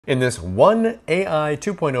In this OneAi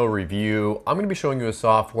 2.0 review, I'm going to be showing you a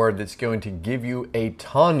software that's going to give you a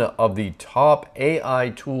ton of the top AI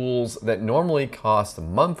tools that normally cost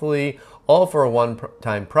monthly, all for a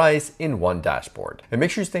one-time price in one dashboard. And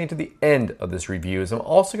make sure you stay to the end of this review, as I'm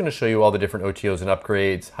also going to show you all the different OTOs and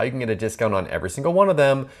upgrades, how you can get a discount on every single one of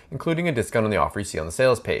them, including a discount on the offer you see on the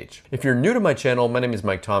sales page. If you're new to my channel, my name is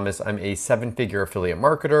Mike Thomas. I'm a 7-figure affiliate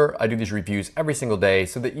marketer. I do these reviews every single day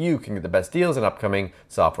so that you can get the best deals in upcoming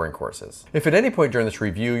software and courses. If at any point during this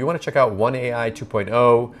review you want to check out OneAi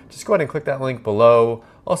 2.0, just go ahead and click that link below.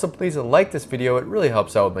 Also, please like this video. It really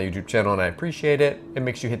helps out with my YouTube channel and I appreciate it. And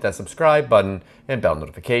make sure you hit that subscribe button and bell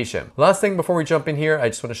notification. Last thing before we jump in here, I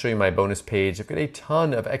just want to show you my bonus page. I've got a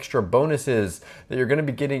ton of extra bonuses that you're going to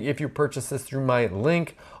be getting if you purchase this through my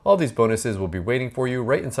link. All these bonuses will be waiting for you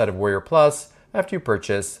right inside of Warrior Plus after you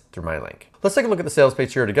purchase through my link. Let's take a look at the sales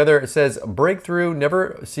page here together. It says, breakthrough,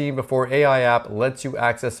 never seen before AI app lets you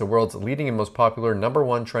access the world's leading and most popular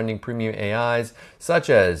 #1 trending premium AIs, such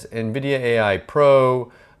as NVIDIA AI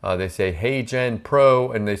Pro, they say HeyGen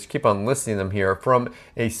Pro, and they keep on listing them here, from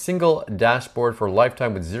a single dashboard for a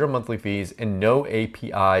lifetime with 0 monthly fees and no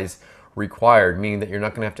APIs required, meaning that you're not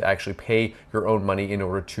going to have to actually pay your own money in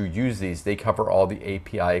order to use these. They cover all the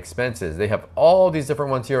API expenses. They have all these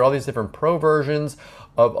different ones here, all these different pro versions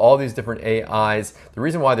of all these different AIs. The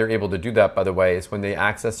reason why they're able to do that, by the way, is when they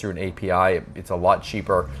access through an API, it's a lot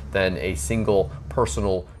cheaper than a single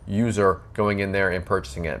personal user going in there and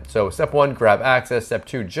purchasing it. So step 1, grab access. Step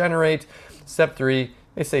 2, generate. Step 3,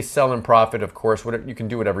 they say sell and profit. Of course, you can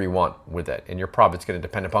do whatever you want with it, and your profit's going to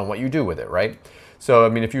depend upon what you do with it, right? So, I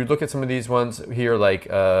mean, if you look at some of these ones here, like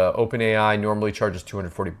OpenAI normally charges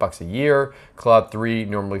 $240 a year, Claude 3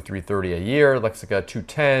 normally $330 a year, Lexica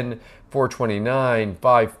 $210, $429,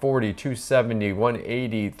 $540, $270,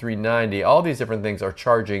 $180, $390. All these different things are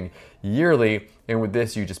charging yearly, and with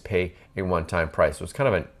this, you just pay a one-time price. So it's kind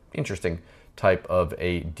of an interesting type of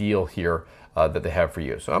a deal here that they have for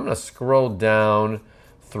you. So I'm going to scroll down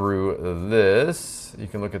through this. You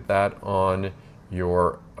can look at that on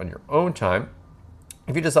your own time.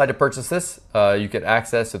 If you decide to purchase this, you get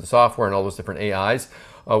access to the software and all those different AIs.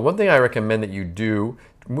 One thing I recommend that you do,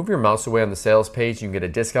 move your mouse away on the sales page. You can get a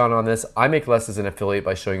discount on this. I make less as an affiliate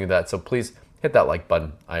by showing you that, so please hit that like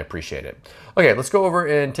button. I appreciate it. Okay, let's go over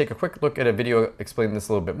and take a quick look at a video explaining this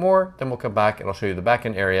a little bit more. Then we'll come back and I'll show you the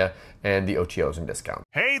backend area and the OTOs and discount.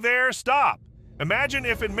 Hey there, stop! Imagine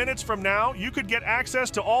if in minutes from now you could get access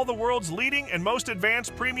to all the world's leading and most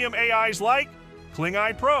advanced premium AIs like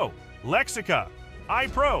OneAi Pro, Lexica,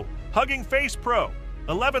 iPro, Hugging Face Pro,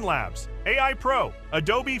 11 Labs, AI Pro,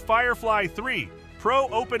 Adobe Firefly 3, Pro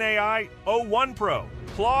OpenAI O1 Pro,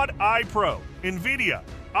 Claude AI Pro, NVIDIA,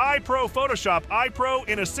 iPro Photoshop iPro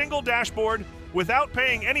in a single dashboard without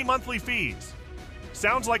paying any monthly fees.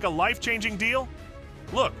 Sounds like a life-changing deal?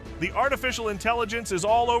 Look, the artificial intelligence is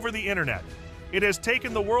all over the internet. It has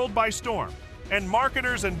taken the world by storm, and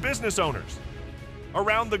marketers and business owners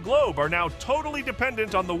around the globe are now totally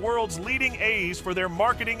dependent on the world's leading AIs for their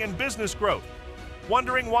marketing and business growth.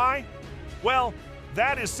 Wondering why? Well,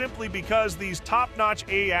 that is simply because these top-notch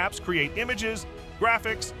AI apps create images,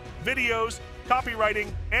 graphics, videos, copywriting,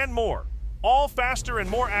 and more, all faster and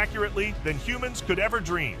more accurately than humans could ever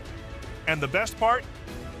dream. And the best part?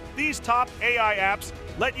 These top AI apps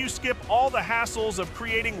let you skip all the hassles of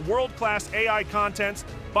creating world-class AI content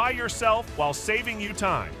by yourself while saving you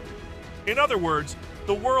time. In other words,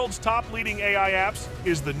 the world's top leading AI apps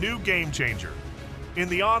is the new game changer in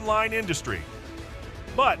the online industry.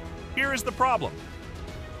 But here is the problem.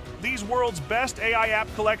 These world's best AI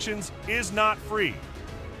app collections is not free.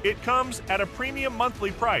 It comes at a premium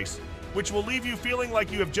monthly price, which will leave you feeling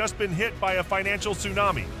like you have just been hit by a financial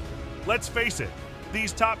tsunami. Let's face it,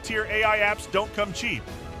 these top-tier AI apps don't come cheap.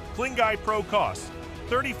 OneAi Pro costs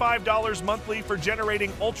 $35 monthly for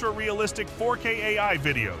generating ultra-realistic 4K AI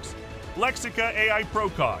videos. Lexica AI Pro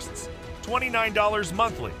costs $29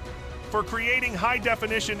 monthly for creating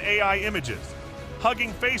high-definition AI images.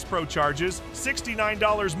 Hugging Face Pro charges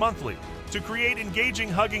 $69 monthly to create engaging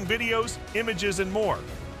hugging videos, images, and more.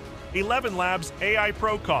 11 Labs AI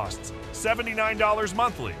Pro costs $79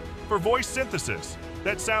 monthly for voice synthesis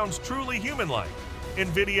that sounds truly human-like.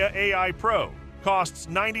 NVIDIA AI Pro costs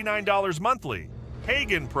 $99 monthly.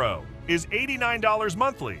 HeyGen Pro is $89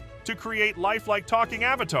 monthly to create lifelike talking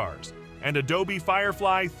avatars. And Adobe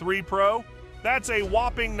Firefly 3 Pro, that's a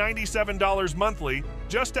whopping $97 monthly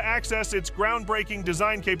just to access its groundbreaking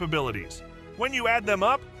design capabilities. When you add them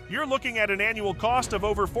up, you're looking at an annual cost of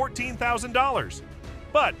over $14,000.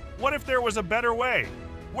 But what if there was a better way?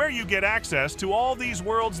 where you get access to all these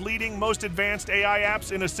world's leading most advanced AI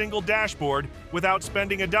apps in a single dashboard without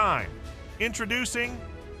spending a dime. Introducing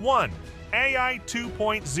OneAi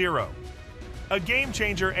 2.0, a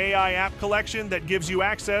game-changer AI app collection that gives you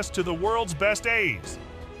access to the world's best A's,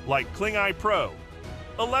 like OneAi Pro,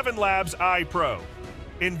 11 Labs AI Pro,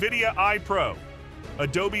 NVIDIA AI Pro,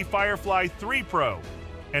 Adobe Firefly 3 Pro,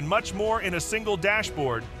 and much more in a single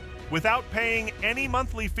dashboard without paying any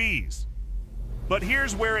monthly fees. But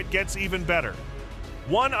here's where it gets even better.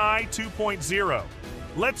 OneAi 2.0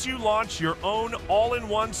 lets you launch your own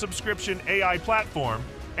all-in-one subscription AI platform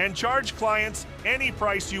and charge clients any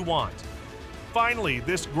price you want. Finally,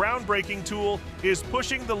 this groundbreaking tool is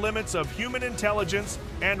pushing the limits of human intelligence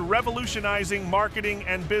and revolutionizing marketing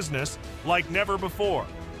and business like never before.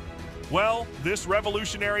 Well, this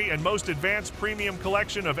revolutionary and most advanced premium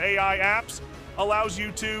collection of AI apps allows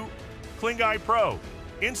you to OneAi Pro,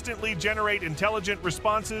 instantly generate intelligent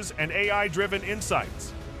responses and AI-driven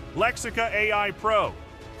insights. Lexica AI Pro,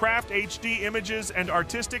 craft HD images and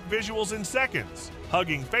artistic visuals in seconds.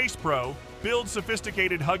 Hugging Face Pro, build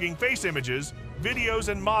sophisticated hugging face images, videos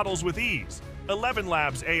and models with ease. 11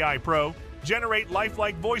 Labs AI Pro, generate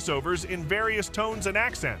lifelike voiceovers in various tones and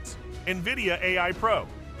accents. NVIDIA AI Pro,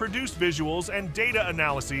 produce visuals and data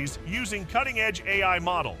analyses using cutting-edge AI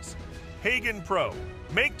models. Hagen Pro,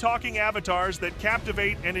 make talking avatars that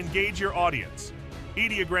captivate and engage your audience.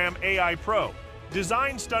 Ideogram AI Pro,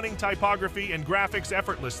 design stunning typography and graphics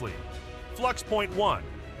effortlessly. FluxPoint One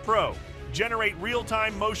Pro, generate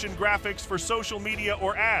real-time motion graphics for social media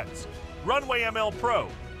or ads. Runway ML Pro,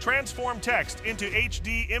 transform text into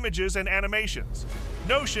HD images and animations.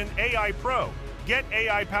 Notion AI Pro, get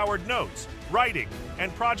AI-powered notes, writing,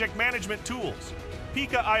 and project management tools.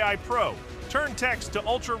 Pika AI Pro, turn text to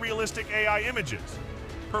ultra-realistic AI images.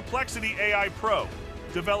 Perplexity AI Pro,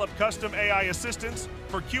 develop custom AI assistants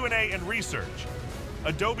for Q&A and research.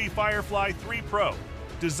 Adobe Firefly 3 Pro,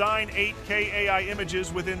 design 8K AI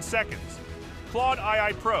images within seconds. Claude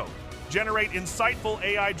AI Pro, generate insightful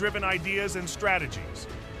AI-driven ideas and strategies.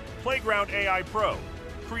 Playground AI Pro,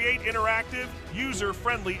 create interactive,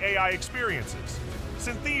 user-friendly AI experiences.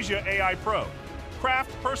 Synthesia AI Pro,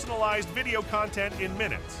 craft personalized video content in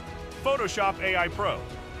minutes. Photoshop AI Pro,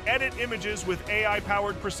 edit images with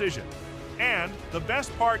AI-powered precision. And the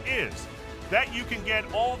best part is that you can get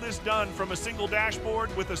all this done from a single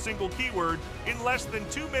dashboard with a single keyword in less than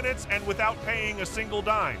 2 minutes and without paying a single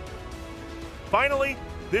dime. Finally,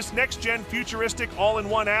 this next-gen futuristic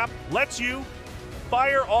all-in-one app lets you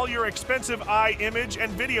fire all your expensive AI image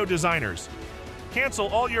and video designers, cancel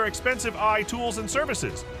all your expensive AI tools and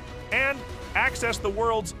services, and access the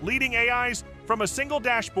world's leading AIs from a single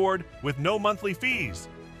dashboard with no monthly fees.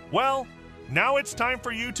 Well, now it's time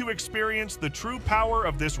for you to experience the true power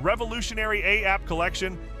of this revolutionary AI app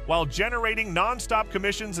collection while generating non-stop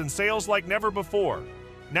commissions and sales like never before.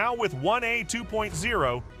 Now with OneAi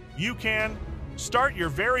 2.0, you can start your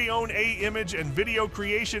very own AI image and video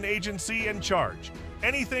creation agency and charge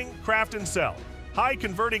anything, craft and sell. High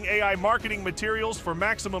converting AI marketing materials for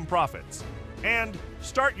maximum profits. And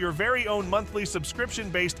start your very own monthly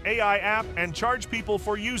subscription-based AI app and charge people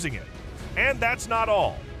for using it. And that's not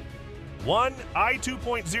all. OneAi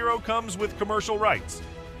 2.0 comes with commercial rights,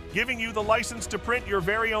 giving you the license to print your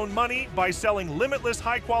very own money by selling limitless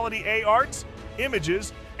high-quality AI arts,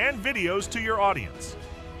 images, and videos to your audience.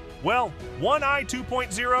 Well, OneAi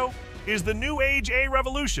 2.0 is the new age AI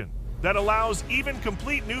revolution that allows even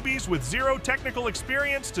complete newbies with zero technical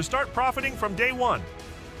experience to start profiting from day one.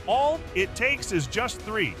 All it takes is just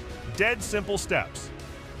 3 dead simple steps.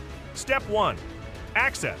 Step 1.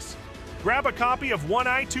 Access. Grab a copy of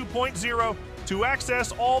OneAi 2.0 to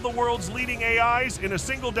access all the world's leading AIs in a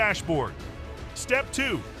single dashboard. Step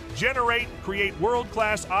 2. Create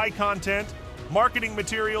world-class AI content, marketing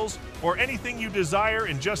materials, or anything you desire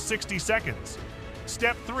in just 60 seconds.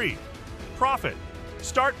 Step 3. Profit.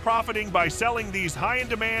 Start profiting by selling these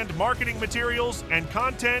high-in-demand marketing materials and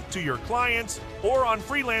content to your clients or on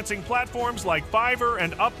freelancing platforms like Fiverr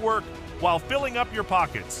and Upwork while filling up your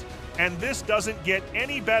pockets. And this doesn't get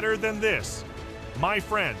any better than this, my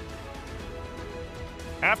friend.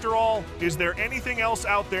 After all, is there anything else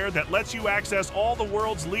out there that lets you access all the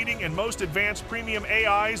world's leading and most advanced premium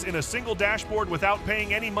AIs in a single dashboard without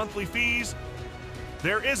paying any monthly fees?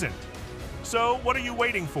 There isn't. So what are you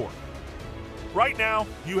waiting for? Right now,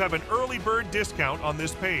 you have an early bird discount on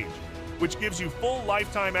this page, which gives you full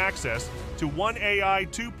lifetime access to OneAi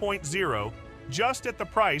 2.0 just at the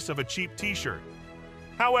price of a cheap t-shirt.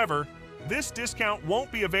 However, this discount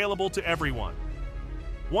won't be available to everyone.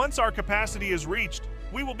 Once our capacity is reached,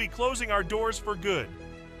 we will be closing our doors for good.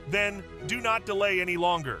 then do not delay any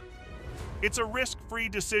longer. It's a risk-free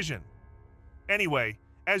decision. Anyway,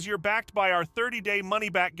 as you're backed by our 30-day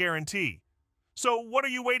money-back guarantee. So what are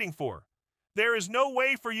you waiting for? There is no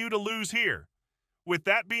way for you to lose here. With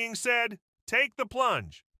that being said, take the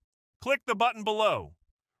plunge. Click the button below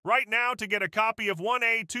right now to get a copy of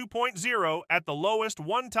OneAi 2.0 at the lowest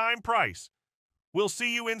one-time price. We'll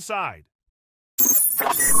see you inside.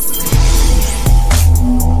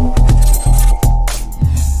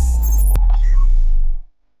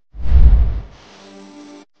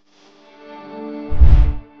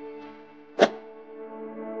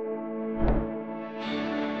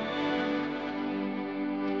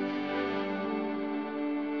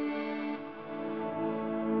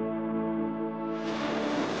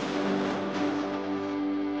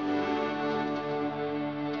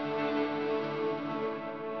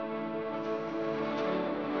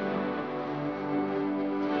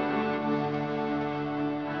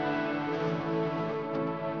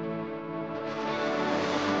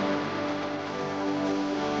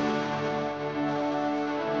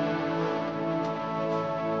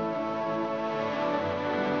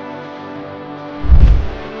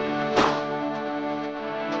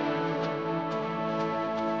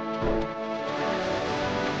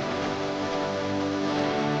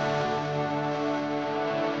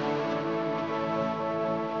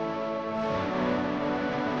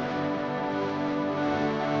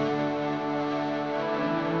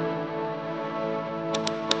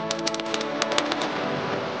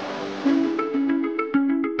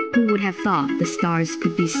 Who would have thought the stars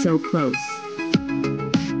could be so close?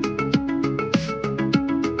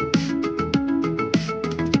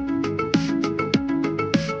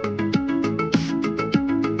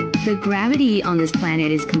 The gravity on this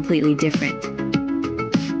planet is completely different.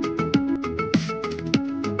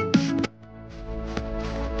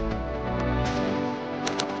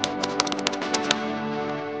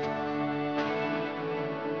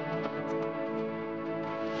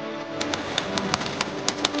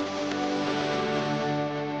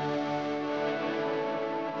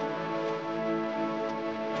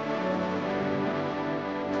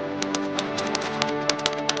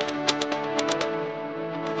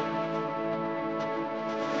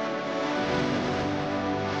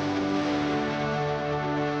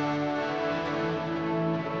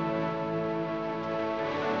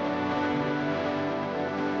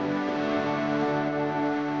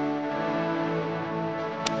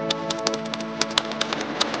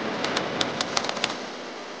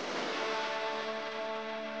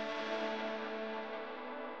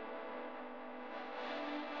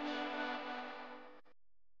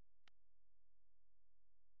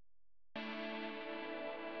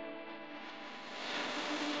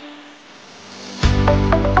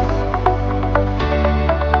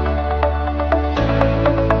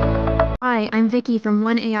 Hi, I'm Vicky from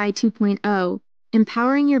OneAi 2.0,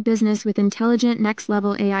 empowering your business with intelligent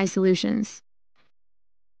next-level AI solutions.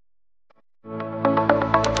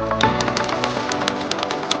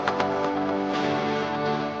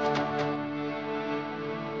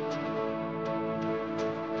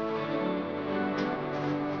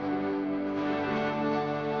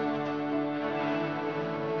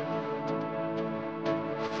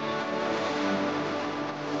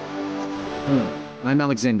 Hello, I'm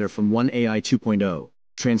Alexander from OneAi 2.0.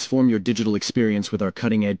 Transform your digital experience with our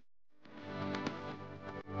cutting-edge.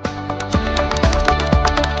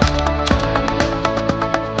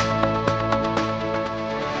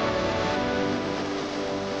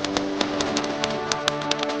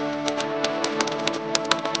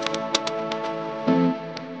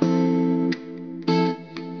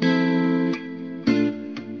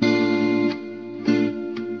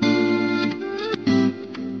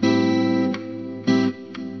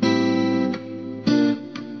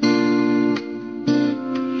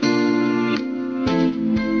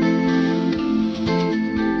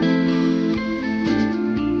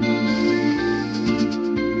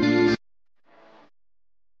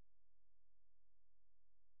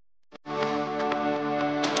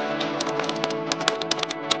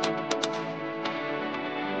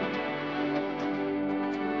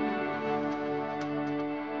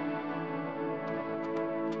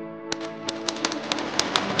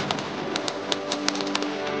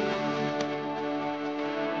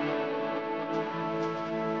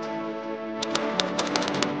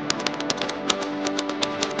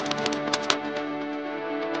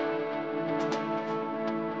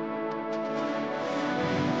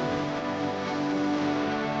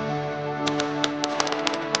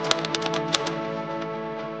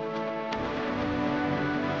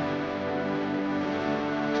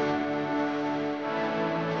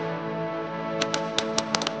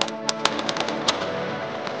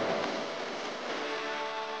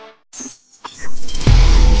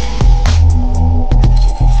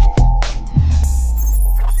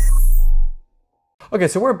 Okay,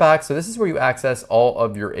 so we're back. So this is where you access all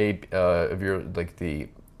of your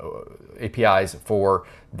APIs for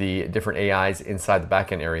the different AIs inside the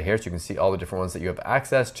backend area here. So you can see all the different ones that you have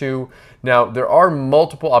access to. Now, there are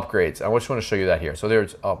multiple upgrades. I just want to show you that here. So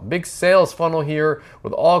there's a big sales funnel here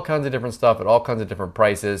with all kinds of different stuff at all kinds of different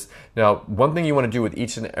prices. Now, one thing you want to do with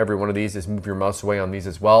each and every one of these is move your mouse away on these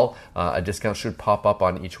as well. A discount should pop up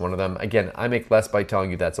on each one of them. Again, I make less by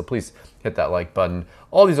telling you that, so please hit that like button.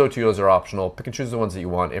 All these OTOs are optional. Pick and choose the ones that you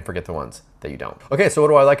want and forget the ones that you don't. Okay, so what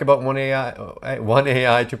do I like about OneAi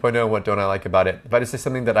 2.0? What don't I like about it? If I just say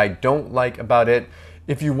something that I don't like about it,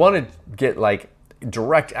 if you want to get like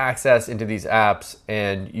direct access into these apps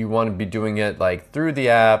and you want to be doing it like through the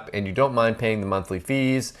app and you don't mind paying the monthly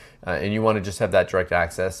fees and you want to just have that direct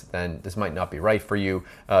access, then this might not be right for you.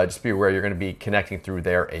 Just be aware you're going to be connecting through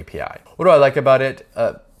their API. What do I like about it?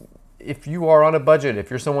 If you are on a budget, if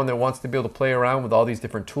you're someone that wants to be able to play around with all these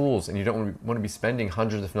different tools and you don't want to be spending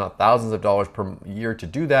hundreds if not thousands of dollars per year to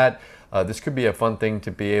do that, this could be a fun thing to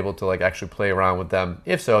be able to like actually play around with them.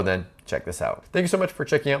 If so, then check this out. Thank you so much for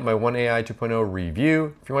checking out my OneAi 2.0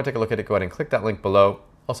 review. If you want to take a look at it, go ahead and click that link below.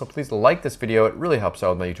 Also, please like this video. It really helps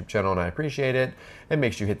out with my YouTube channel and I appreciate it. And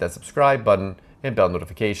make sure you hit that subscribe button and bell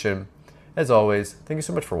notification. As always, thank you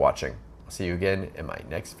so much for watching. I'll see you again in my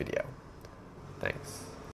next video. Thanks.